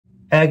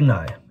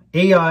Agni,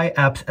 AI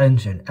apps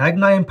engine.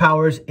 Agni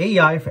empowers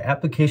AI for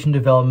application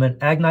development.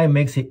 Agni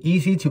makes it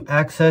easy to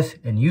access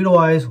and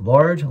utilize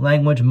large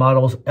language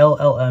models,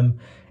 LLM,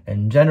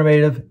 and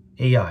generative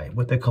AI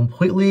with a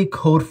completely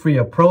code-free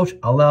approach,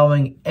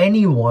 allowing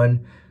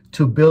anyone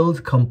to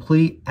build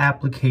complete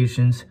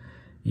applications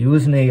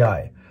using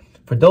AI.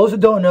 For those who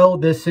don't know,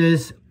 this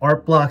is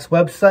Artblock's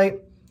website.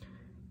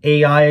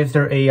 AI is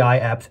their AI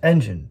apps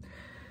engine.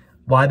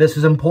 Why this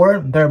is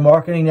important? They're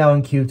marketing now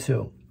in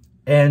Q2.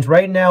 And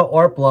right now,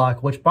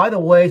 Artblock, which by the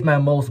way is my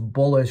most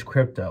bullish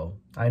crypto.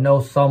 I know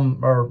some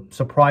are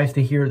surprised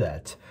to hear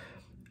that.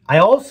 I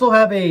also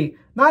have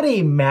not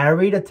a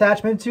married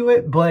attachment to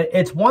it, but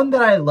it's one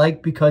that I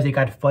like because it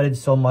got flooded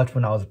so much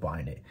when I was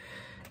buying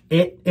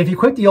it. If you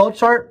click the old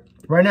chart,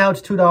 right now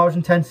it's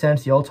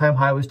 $2.10. The all-time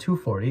high was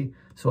 $2.40.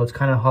 So it's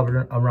kind of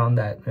hovering around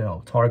that,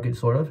 target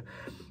sort of.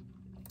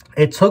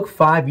 It took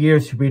 5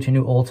 years to reach a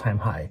new all-time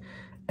high.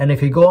 And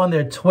if you go on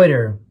their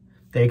Twitter,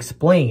 they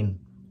explain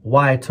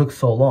why it took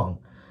so long.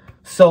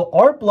 So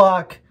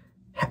Artblock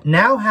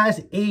now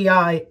has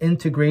AI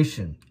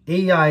integration,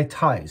 AI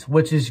ties,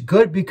 which is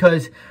good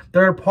because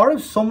they're a part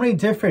of so many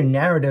different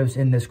narratives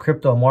in this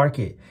crypto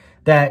market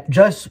that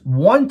just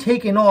one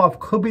taking off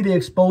could be the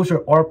exposure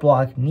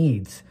Artblock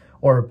needs,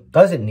 or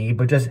doesn't need,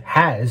 but just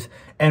has,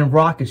 and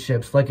rocket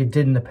ships like it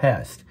did in the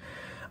past.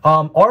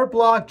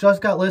 Artblock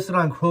just got listed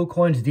on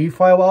Crowcoin's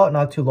DeFi wallet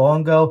not too long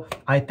ago.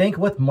 I think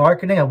with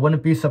marketing, I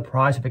wouldn't be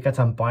surprised if it gets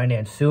on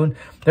Binance soon.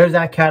 There's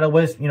that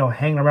catalyst,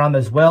 hanging around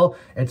as well.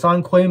 It's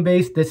on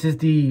Coinbase. This is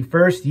the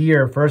first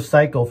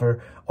cycle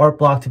for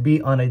Artblock to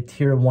be on a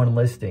tier 1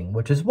 listing,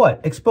 which is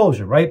what?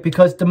 Exposure, right?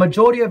 Because the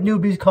majority of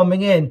newbies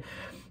coming in,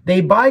 they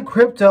buy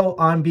crypto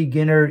on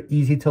beginner,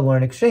 easy to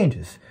learn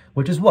exchanges,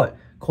 which is what?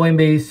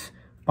 Coinbase,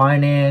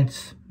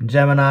 Binance,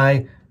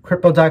 Gemini,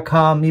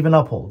 Crypto.com, even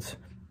Upholds.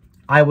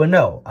 I would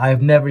know.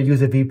 I've never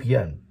used a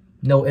VPN.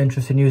 No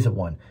interest in using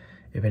one.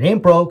 If it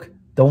ain't broke,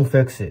 don't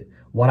fix it.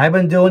 What I've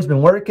been doing has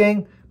been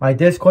working. My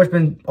Discord's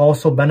been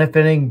also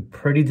benefiting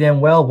pretty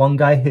damn well. One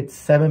guy hit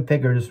 7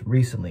 figures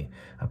recently.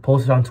 I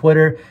posted on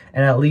Twitter,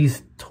 and at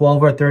least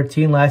 12 or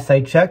 13 last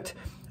I checked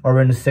are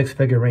in the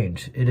 6-figure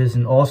range. It is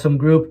an awesome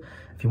group.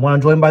 If you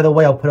want to join, by the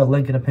way, I'll put a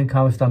link in the pinned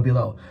comments down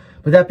below.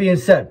 With that being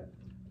said,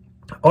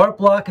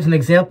 Artblock is an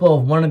example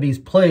of one of these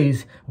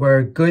plays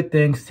where good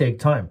things take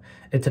time.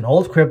 It's an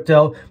old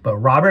crypto, but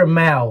Robert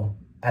Mao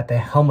at the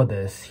helm of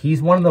this,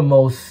 he's one of the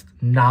most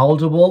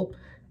knowledgeable,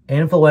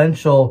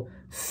 influential,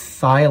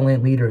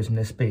 silent leaders in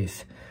this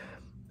space.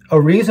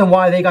 A reason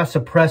why they got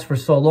suppressed for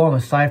so long,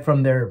 aside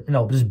from their,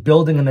 just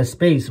building in this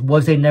space,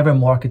 was they never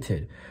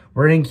marketed.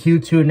 We're in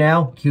Q2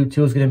 now.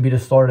 Q2 is going to be the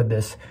start of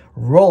this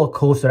roller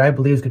coaster that I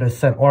believe is going to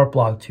send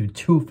Artblock to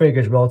 2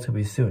 figures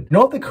relatively soon. You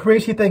know what the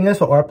crazy thing is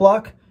for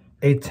Artblock?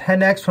 A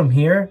 10x from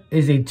here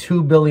is a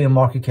 2 billion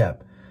market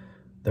cap.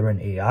 They're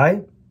in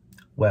AI,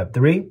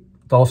 Web3,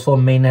 it's also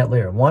mainnet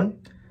layer 1.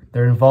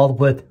 They're involved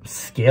with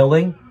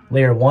scaling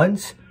layer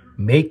 1s,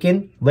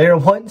 making layer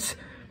 1s,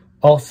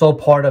 also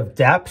part of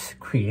dApps,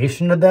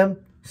 creation of them,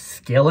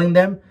 scaling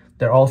them.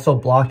 They're also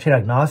blockchain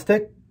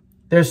agnostic.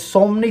 There's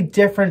so many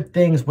different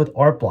things with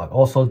Artblock.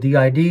 Also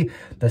DID,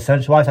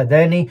 decentralized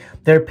identity.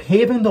 They're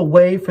paving the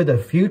way for the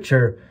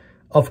future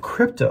of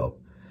crypto.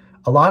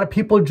 A lot of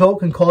people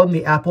joke and call them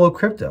the Apple of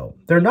crypto.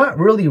 They're not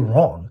really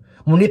wrong.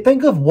 When you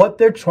think of what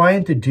they're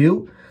trying to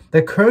do,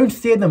 the current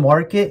state of the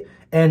market,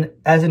 and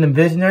as an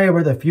visionary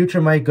where the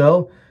future might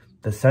go,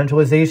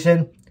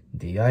 decentralization,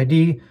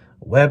 DID,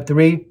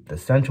 Web3,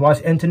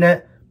 decentralized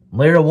internet,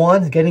 layer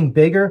 1s getting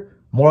bigger,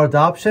 more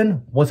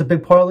adoption. What's a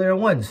big part of layer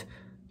 1s?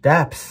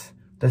 dApps,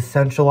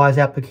 decentralized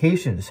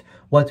applications.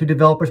 What do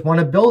developers want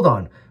to build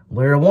on?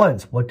 Layer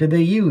 1s. What do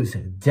they use?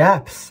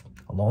 dApps,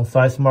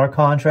 alongside smart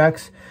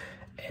contracts.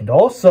 And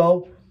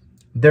also,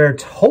 their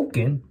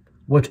token,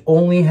 which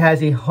only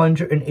has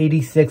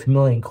 186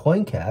 million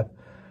coin cap,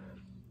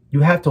 you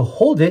have to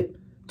hold it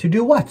to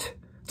do what?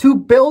 To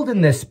build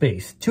in this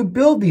space, to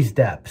build these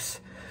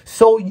dApps.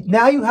 So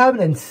now you have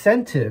an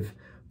incentive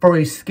for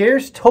a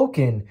scarce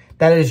token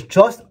that has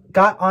just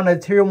got on a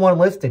tier 1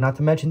 listing, not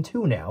to mention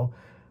 2 now,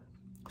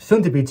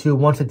 soon to be 2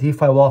 once the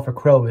DeFi wall for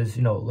Crow is,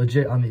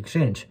 legit on the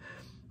exchange.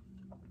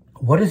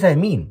 What does that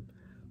mean?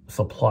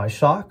 Supply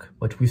shock,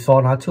 which we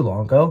saw not too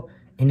long ago,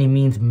 and it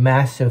means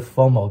massive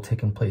FOMO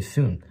taking place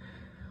soon.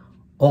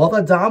 All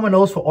the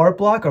dominoes for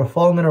Artblock are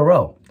falling in a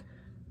row.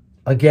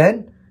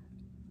 Again,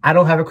 I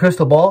don't have a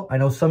crystal ball. I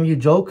know some of you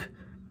joke,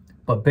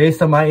 but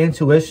based on my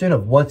intuition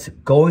of what's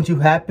going to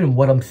happen,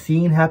 what I'm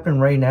seeing happen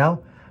right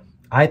now,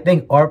 I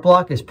think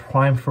Artblock is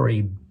primed for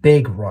a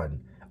big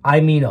run. I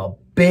mean a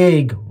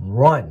big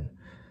run.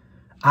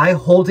 I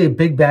hold a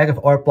big bag of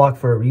Artblock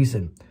for a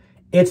reason.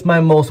 It's my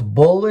most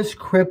bullish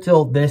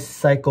crypto this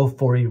cycle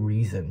for a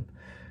reason.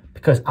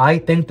 Because I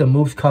think the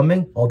moves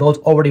coming, although it's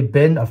already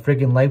been a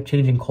freaking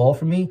life-changing call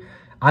for me,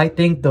 I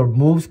think the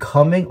moves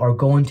coming are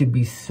going to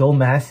be so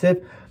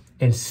massive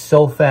and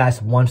so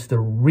fast once the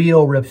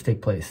real rips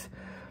take place.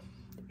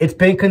 It's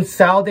been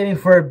consolidating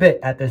for a bit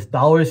at this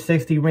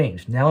 $1.60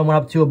 range. Now it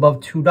went up to above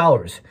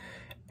 $2.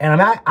 And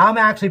I'm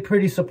actually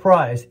pretty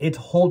surprised it's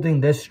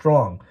holding this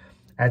strong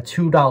at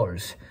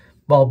 $2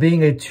 while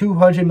being a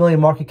 200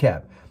 million market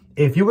cap.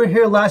 If you were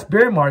here last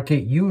bear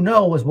market, you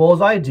know as well as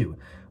I do,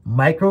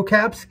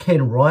 microcaps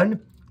can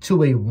run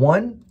to a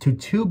 1 to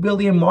 2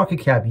 billion market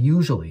cap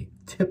usually,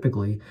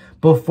 typically,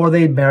 before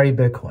they marry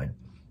Bitcoin.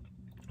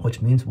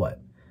 Which means what?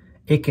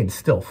 It can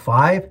still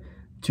 5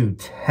 to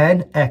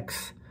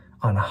 10x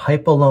on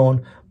hype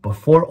alone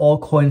before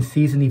altcoin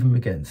season even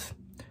begins.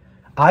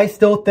 I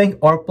still think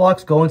art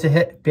block's going to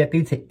hit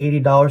 $50 to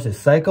 $80 this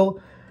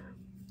cycle.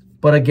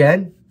 But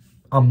again,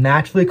 I'm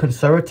naturally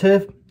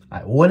conservative.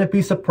 I wouldn't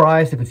be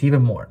surprised if it's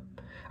even more.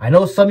 I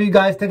know some of you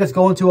guys think it's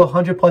going to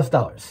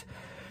 $100+.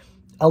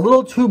 A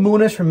little too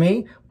moonish for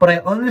me, but I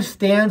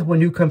understand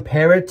when you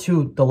compare it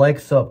to the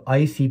likes of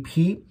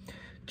ICP,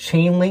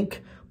 Chainlink,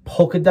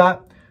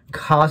 Polkadot,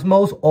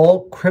 Cosmos,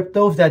 all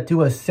cryptos that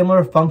do a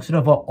similar function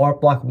of what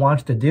art block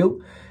wants to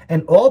do.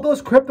 And all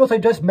those cryptos I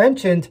just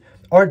mentioned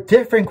are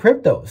different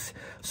cryptos.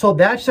 So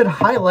that should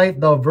highlight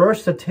the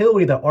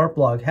versatility that art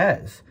block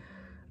has.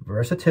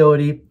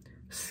 Versatility,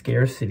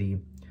 scarcity,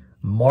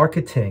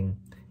 marketing,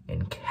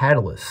 and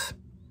catalysts.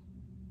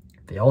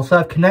 They also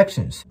have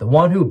connections. The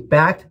one who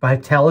backed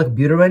Vitalik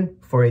Buterin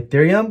for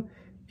Ethereum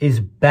is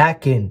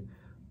backing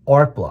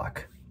art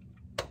block.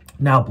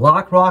 Now,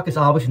 BlackRock is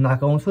obviously not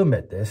going to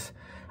admit this.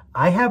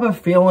 I have a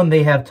feeling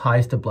they have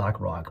ties to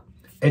BlackRock.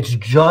 It's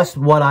just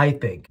what I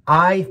think.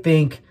 I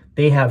think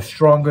they have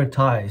stronger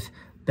ties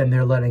than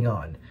they're letting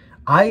on.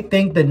 I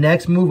think the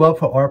next move up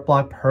for art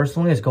block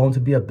personally is going to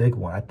be a big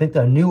one. I think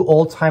the new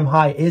all-time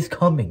high is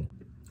coming.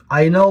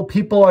 I know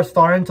people are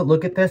starting to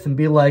look at this and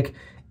be like,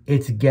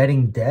 it's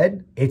getting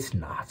dead. It's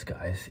not,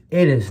 guys.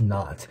 It is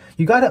not.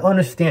 You got to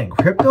understand,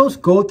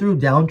 cryptos go through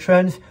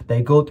downtrends.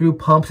 They go through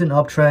pumps and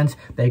uptrends.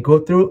 They go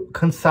through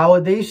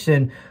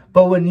consolidation.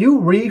 But when you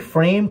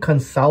reframe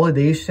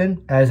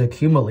consolidation as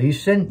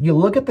accumulation, you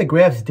look at the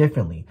graphs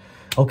differently.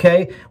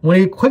 Okay? When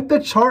you click the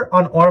chart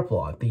on art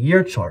block, the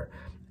year chart,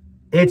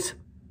 it's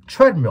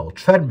treadmill,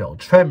 treadmill,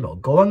 treadmill.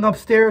 Going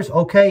upstairs,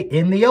 okay,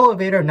 in the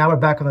elevator, now we're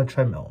back on the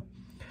treadmill.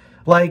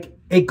 Like,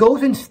 it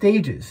goes in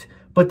stages.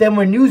 But then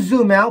when you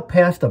zoom out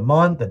past a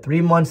month, the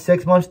 3 months,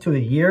 6 months to a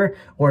year,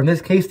 or in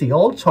this case, the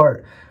old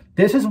chart,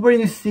 this is where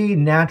you see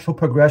natural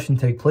progression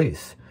take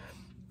place.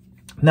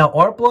 Now,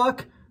 art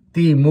block,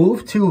 the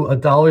move to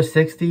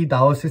 $1.60,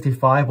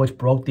 $1.65, which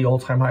broke the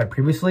all-time high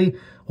previously,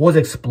 was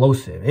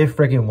explosive. It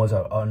freaking was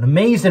an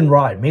amazing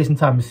ride, amazing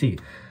time to see.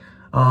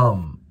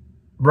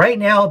 Right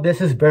now,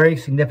 this is very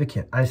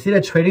significant. I see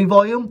the trading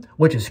volume,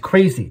 which is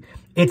crazy.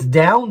 It's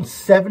down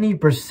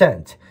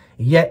 70%,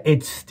 yet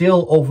it's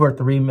still over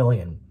 3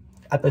 million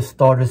at the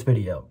start of this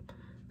video.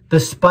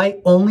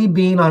 Despite only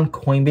being on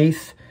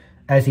Coinbase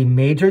as a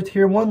major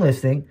tier 1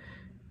 listing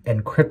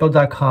and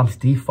Crypto.com's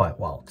DeFi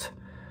wallet.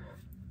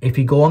 If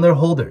you go on their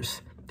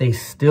holders, they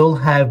still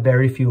have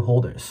very few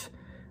holders.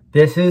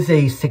 This is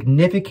a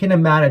significant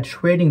amount of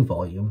trading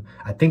volume.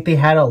 I think they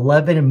had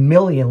 11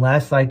 million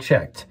last I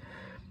checked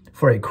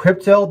for a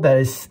crypto that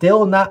is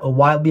still not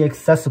widely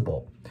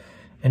accessible.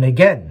 And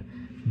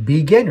again,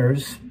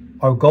 beginners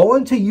are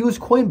going to use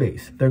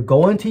Coinbase. They're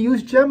going to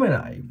use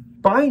Gemini,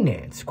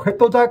 Binance,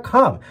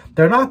 Crypto.com.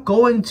 They're not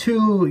going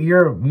to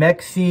your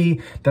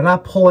Mexi. They're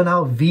not pulling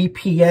out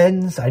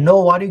VPNs. I know a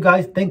lot of you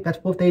guys think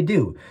that's what they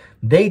do.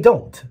 They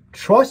don't.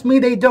 Trust me,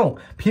 they don't.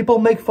 People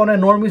make fun of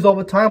normies all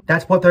the time.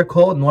 That's what they're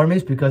called,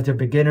 normies, because they're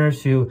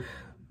beginners who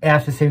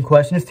ask the same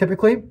questions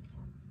typically.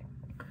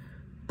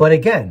 But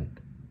again,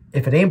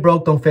 if it ain't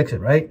broke, don't fix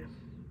it, right?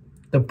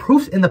 The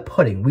proof's in the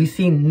pudding. We've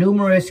seen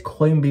numerous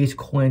Coinbase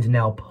coins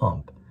now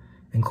pump,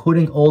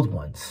 including old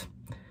ones.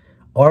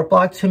 Art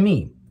block, to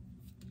me,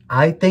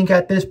 I think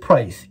at this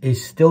price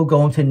is still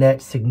going to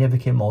net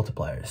significant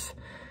multipliers,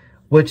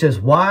 which is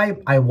why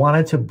I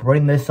wanted to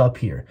bring this up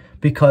here.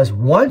 Because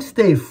once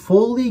they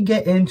fully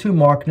get into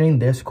marketing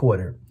this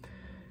quarter,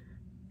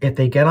 if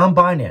they get on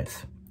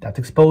Binance, that's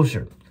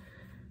exposure.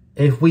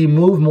 If we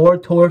move more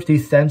towards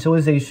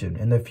decentralization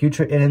in the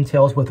future, it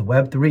entails with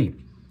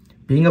Web3,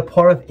 being a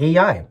part of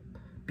AI,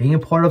 being a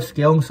part of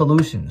scaling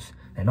solutions,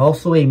 and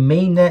also a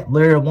mainnet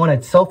layer 1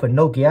 itself and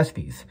no gas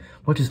fees,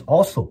 which is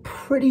also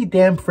pretty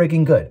damn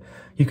freaking good.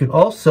 You can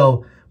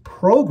also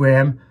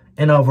program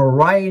in a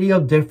variety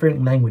of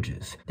different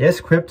languages.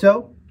 This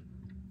crypto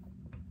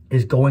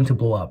is going to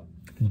blow up.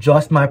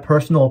 Just my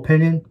personal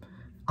opinion.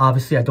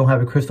 Obviously, I don't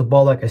have a crystal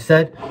ball, like I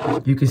said.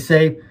 You can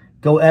say,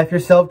 go F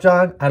yourself,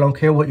 John. I don't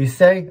care what you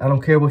say. I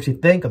don't care what you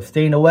think. I'm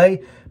staying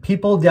away.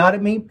 People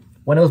doubted me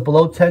when it was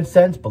below 10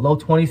 cents, below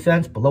 20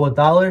 cents, below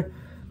 $1.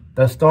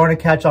 They're starting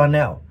to catch on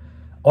now.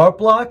 Art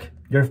block,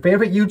 your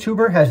favorite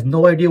YouTuber has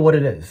no idea what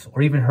it is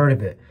or even heard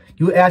of it.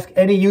 You ask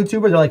any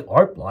YouTuber, they're like,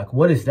 art block,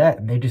 what is that?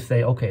 And they just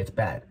say, okay, it's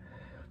bad.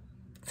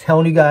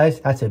 Telling you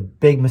guys, that's a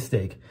big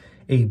mistake.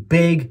 A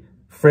big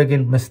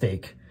friggin'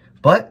 mistake.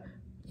 But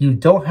you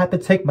don't have to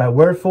take my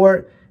word for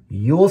it.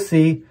 You will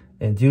see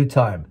in due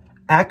time.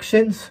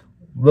 Actions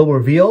will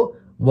reveal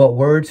what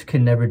words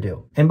can never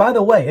do. And by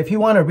the way, if you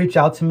want to reach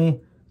out to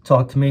me,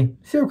 talk to me.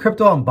 Zero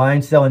Crypto on buy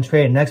and sell and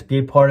trade, and next be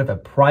a part of a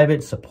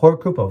private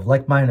support group of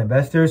like-minded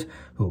investors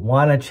who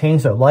want to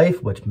change their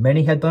life, which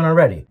many have done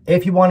already.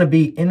 If you want to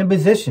be in a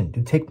position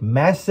to take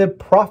massive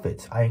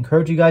profits, I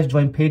encourage you guys to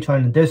join Patreon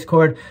and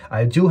Discord.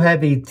 I do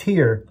have a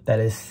tier that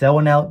is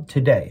selling out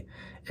today.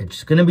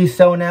 It's going to be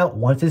selling out.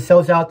 Once it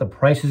sells out, the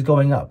price is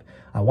going up.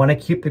 I want to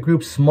keep the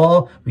group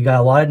small. We got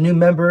a lot of new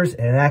members,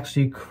 and it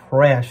actually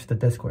crashed the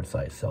Discord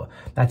site. So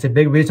that's a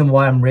big reason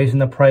why I'm raising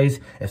the price.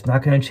 It's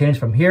not going to change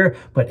from here.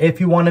 But if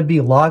you want to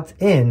be locked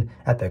in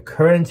at the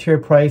current tier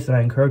price, then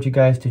I encourage you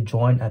guys to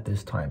join at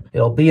this time.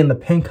 It'll be in the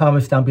pinned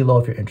comments down below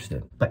if you're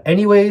interested. But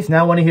anyways,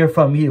 now I want to hear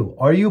from you.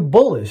 Are you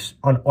bullish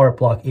on Art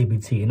Block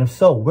ABT? And if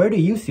so, where do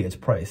you see its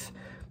price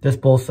this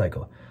bull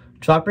cycle?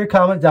 Drop your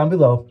comment down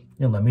below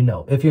and let me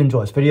know. If you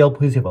enjoyed this video,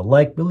 please give a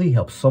like. Really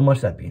helps so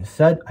much. That being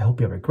said, I hope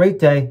you have a great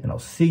day, and I'll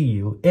see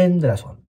you in the next one.